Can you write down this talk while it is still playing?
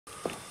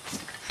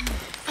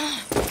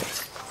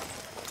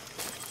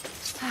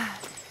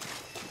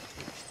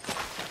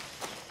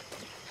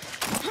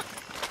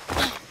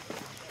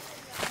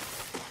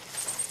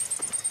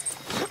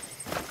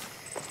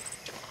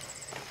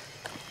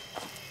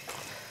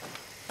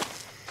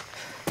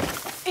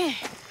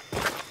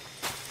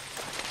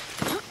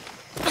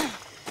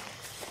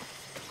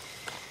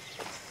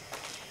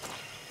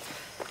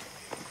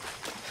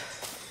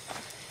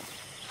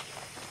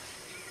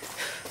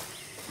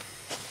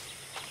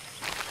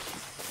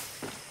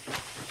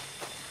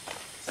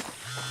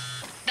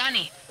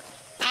Dani,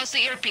 how's the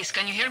earpiece?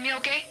 Can you hear me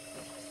okay?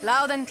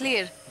 Loud and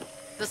clear.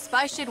 The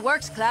spy shit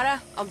works,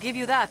 Clara. I'll give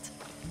you that.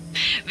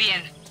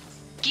 Bien.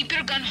 Keep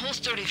your gun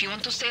holstered if you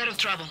want to stay out of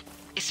trouble,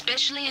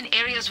 especially in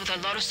areas with a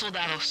lot of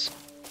soldados.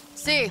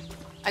 See,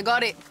 I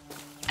got it.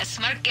 A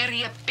smart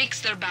guerrilla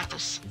picks their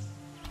battles.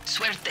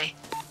 Suerte.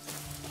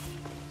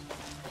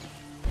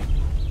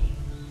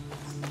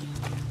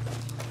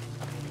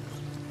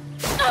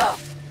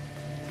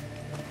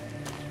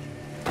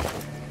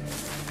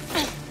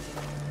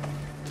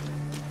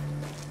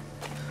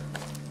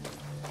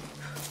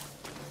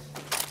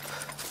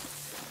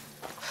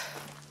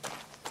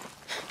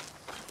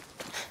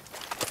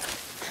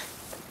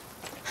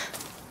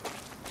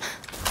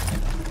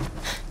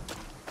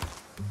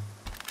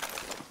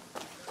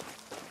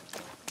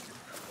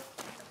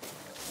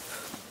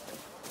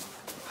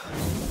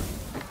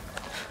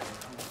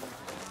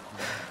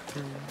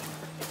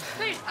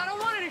 Please, I don't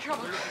want any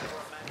trouble.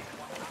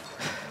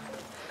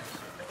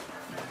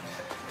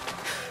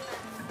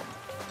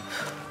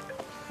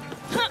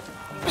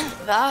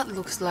 That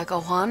looks like a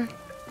Juan.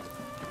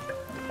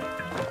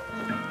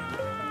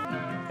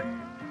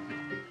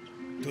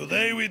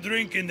 Today we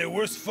drink in the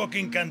worst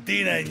fucking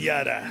cantina in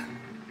Yara.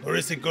 Or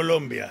is it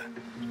Colombia?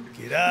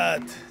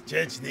 Kirat,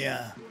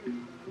 Chechnya.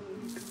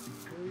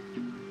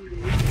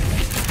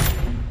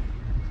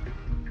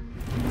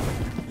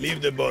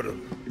 Leave the bottle.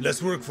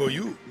 Less work for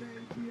you.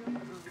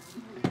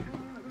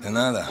 De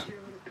nada.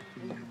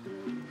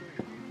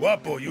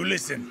 Guapo, you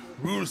listen.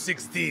 Rule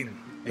 16.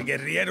 A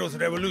guerrillero's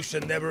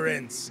revolution never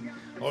ends.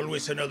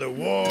 Always another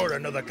war,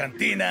 another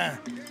cantina,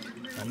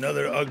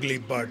 another ugly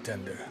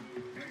bartender.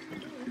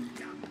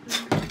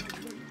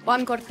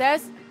 Juan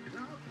Cortez?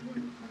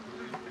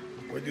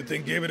 What do you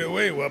think gave it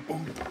away, Guapo?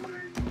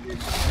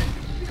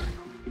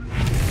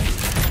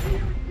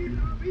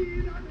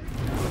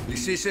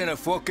 This isn't a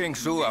fucking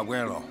zoo,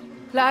 abuelo.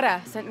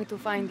 Clara sent me to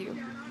find you.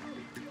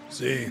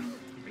 See,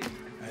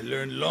 I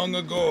learned long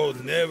ago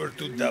never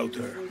to doubt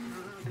her.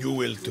 You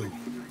will too.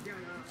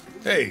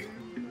 Hey,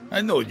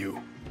 I know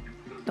you.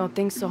 Don't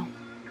think so.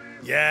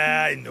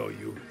 Yeah, I know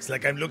you. It's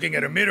like I'm looking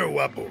at a mirror,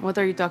 Guapo. What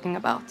are you talking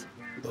about?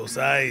 Those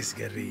eyes,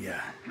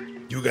 Guerrilla.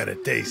 You got a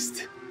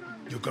taste.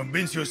 You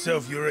convince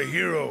yourself you're a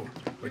hero,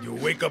 but you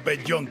wake up a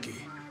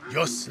junkie,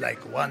 just like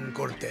Juan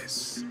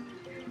Cortez.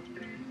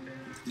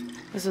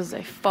 This is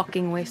a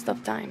fucking waste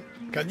of time.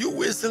 Can you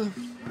whistle?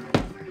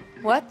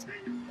 What?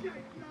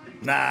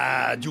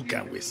 Nah, you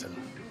can't whistle.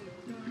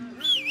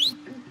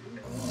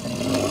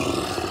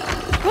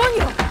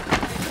 Coño!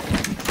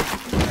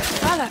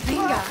 A la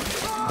pinga!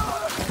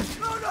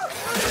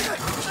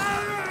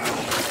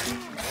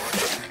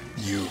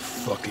 You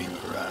fucking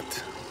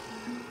rat.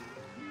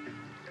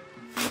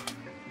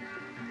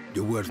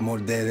 You're worth more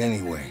dead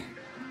anyway.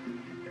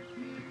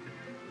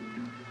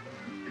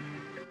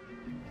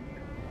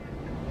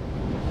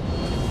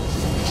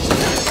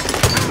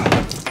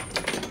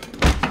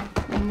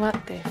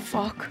 What the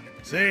fuck?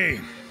 See,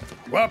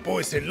 Guapo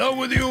is in love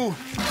with you,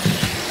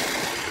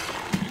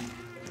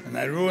 and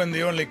I ruined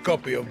the only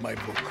copy of my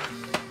book.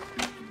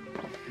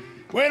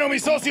 Bueno,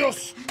 mis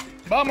socios,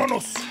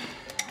 vámonos.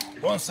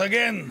 Once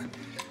again,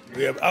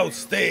 we have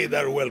outstayed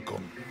our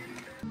welcome.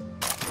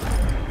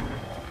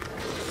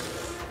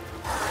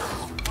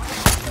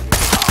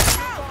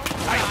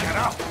 Ay,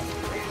 carajo.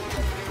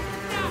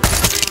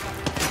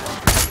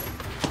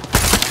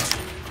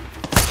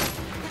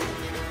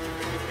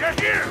 Get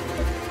here!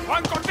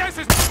 Juan Cortez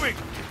is moving!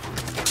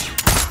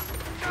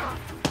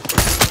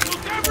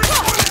 Use every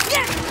bullet!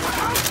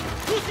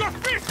 Use your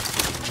fist!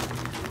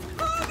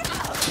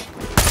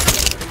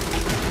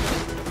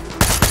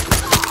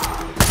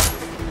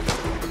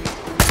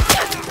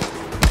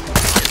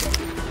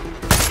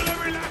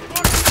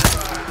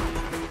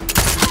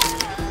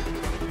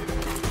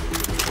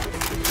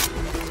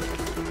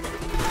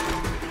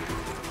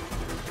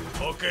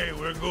 Okay,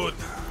 we're good.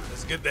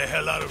 Let's get the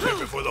hell out of here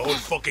before the whole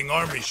fucking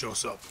army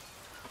shows up.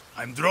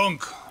 I'm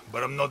drunk,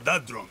 but I'm not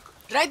that drunk.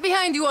 Right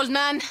behind you, old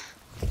man.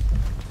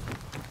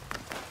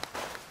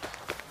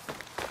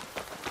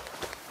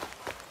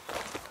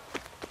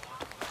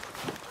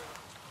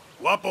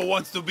 Guapo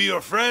wants to be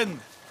your friend.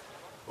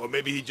 Or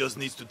maybe he just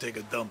needs to take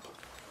a dump.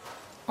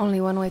 Only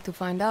one way to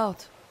find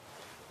out.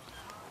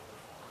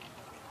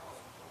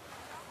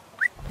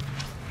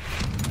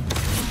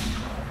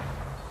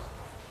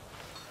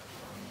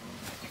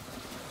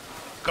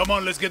 Come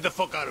on, let's get the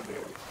fuck out of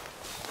here.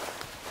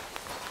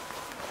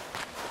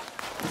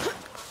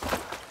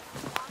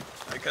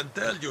 I can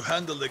tell you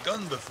handled a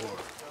gun before.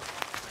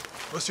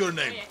 What's your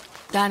name?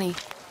 Dani.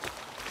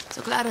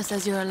 So Clara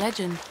says you're a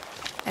legend.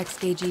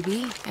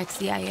 Ex-KGB,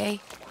 ex-CIA.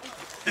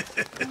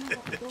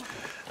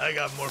 I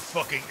got more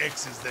fucking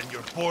X's than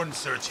your porn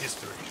search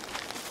history.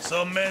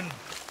 Some men,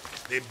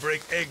 They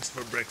break eggs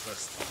for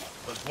breakfast.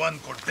 But Juan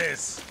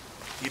Cortez,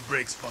 he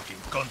breaks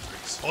fucking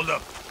countries. Hold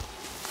up.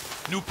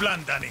 New plan,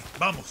 Dani.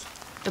 Vamos.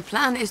 The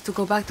plan is to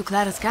go back to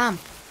Clara's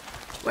camp.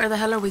 Where the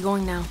hell are we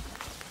going now?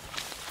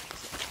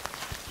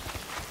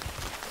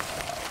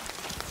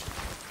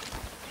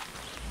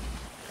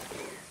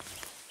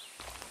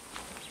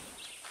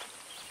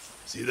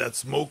 See that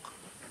smoke?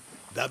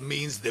 That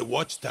means the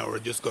watchtower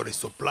just got a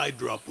supply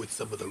drop with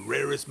some of the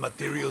rarest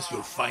materials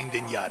you'll find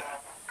in Yara.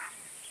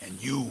 And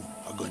you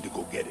are going to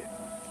go get it.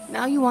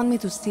 Now you want me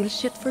to steal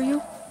shit for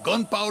you?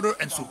 Gunpowder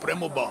and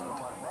Supremo Bond.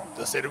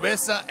 The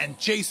cerveza and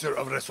chaser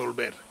of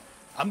Resolver.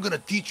 I'm gonna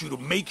teach you to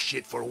make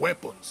shit for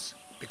weapons.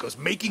 Because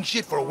making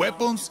shit for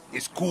weapons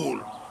is cool.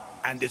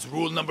 And it's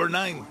rule number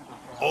 9.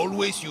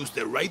 Always use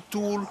the right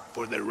tool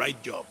for the right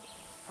job.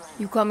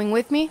 You coming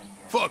with me?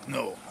 Fuck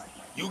no.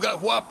 You got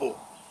Guapo.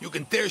 You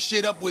can tear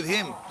shit up with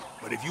him.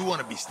 But if you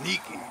want to be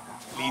sneaky,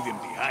 leave him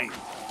behind.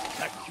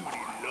 That cutie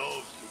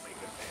loves to make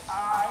a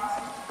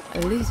mess.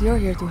 At least you're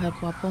here to help,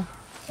 Guapo.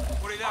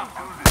 Put it down.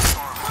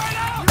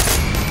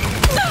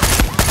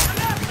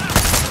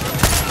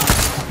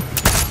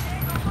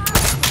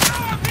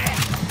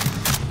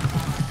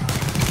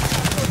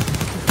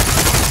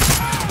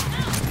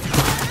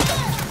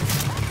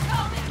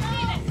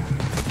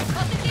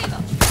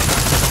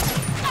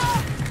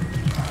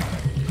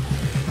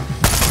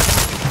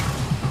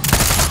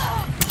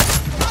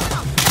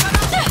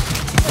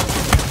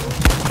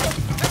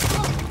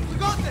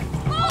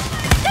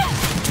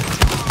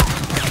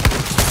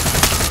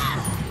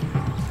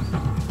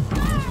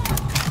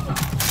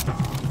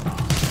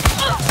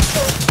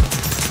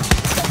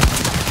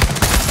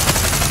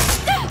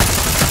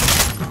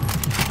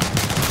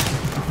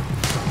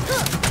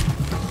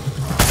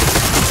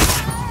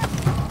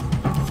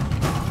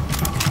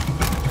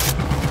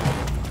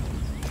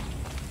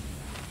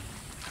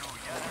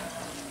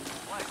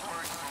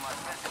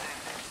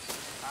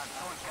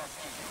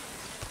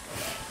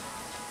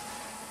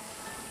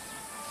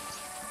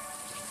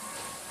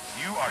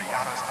 You are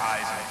Yara's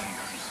eyes and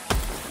ears.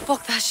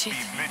 Fuck that shit. Be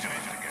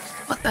vigilant against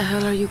them. What the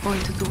hell are you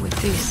going to do with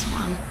this,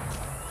 Juan?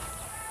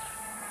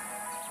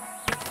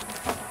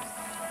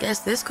 Guess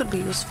this could be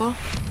useful.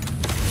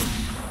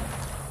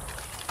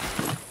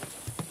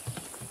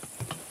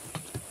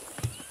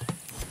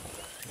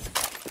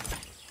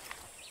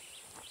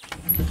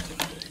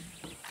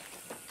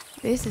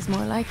 This is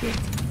more like it.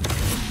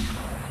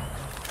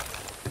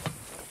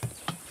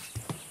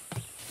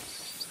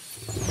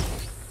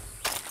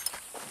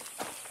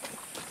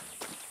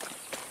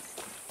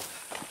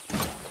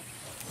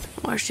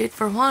 More shit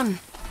for Juan.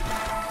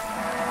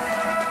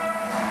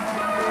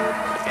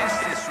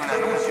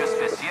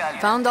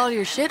 Found all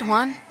your shit,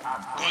 Juan.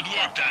 Good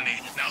work,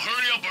 Dani. Now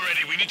hurry up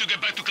already. We need to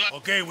get back to class.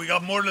 Okay, we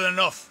got more than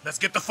enough. Let's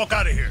get the fuck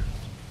out of here.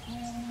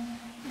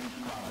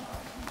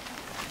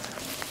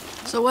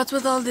 So what's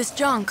with all this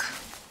junk?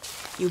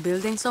 You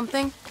building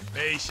something?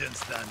 Patience,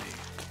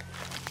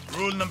 Dani.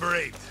 Rule number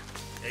 8.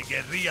 A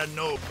guerrilla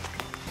no.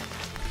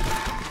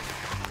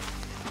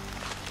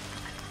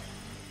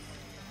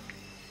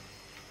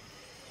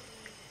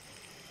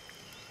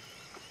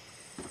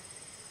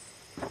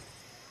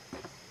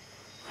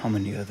 How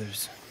many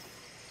others?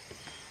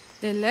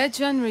 The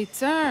legend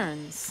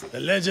returns. The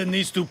legend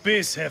needs to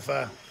piss,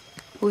 Jefa.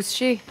 Who's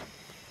she?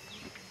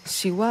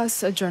 She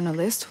was a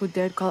journalist who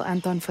dared call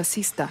Anton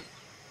fascista.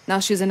 Now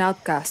she's an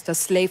outcast, a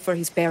slave for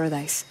his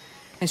paradise.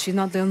 And she's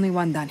not the only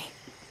one, Dani.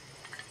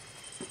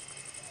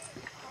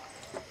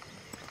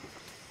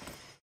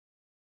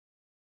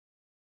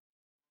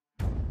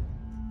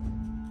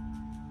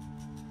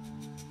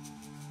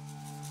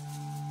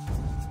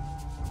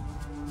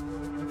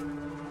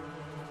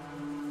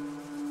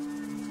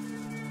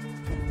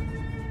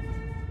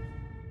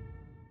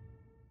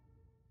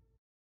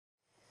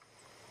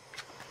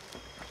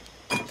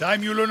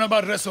 Time you learn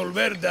about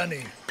Resolver,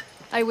 Dani.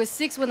 I was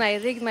 6 when I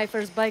rigged my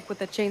first bike with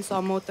a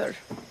chainsaw motor.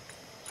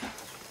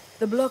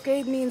 The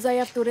blockade means I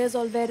have to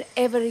resolver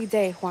every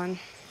day, Juan.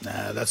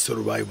 Nah, that's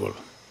survival.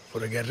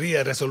 For a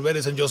guerrilla, Resolver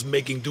isn't just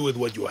making do with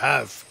what you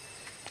have.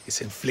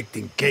 It's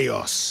inflicting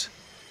chaos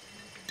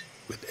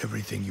with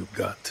everything you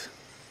got.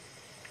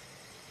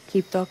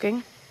 Keep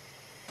talking.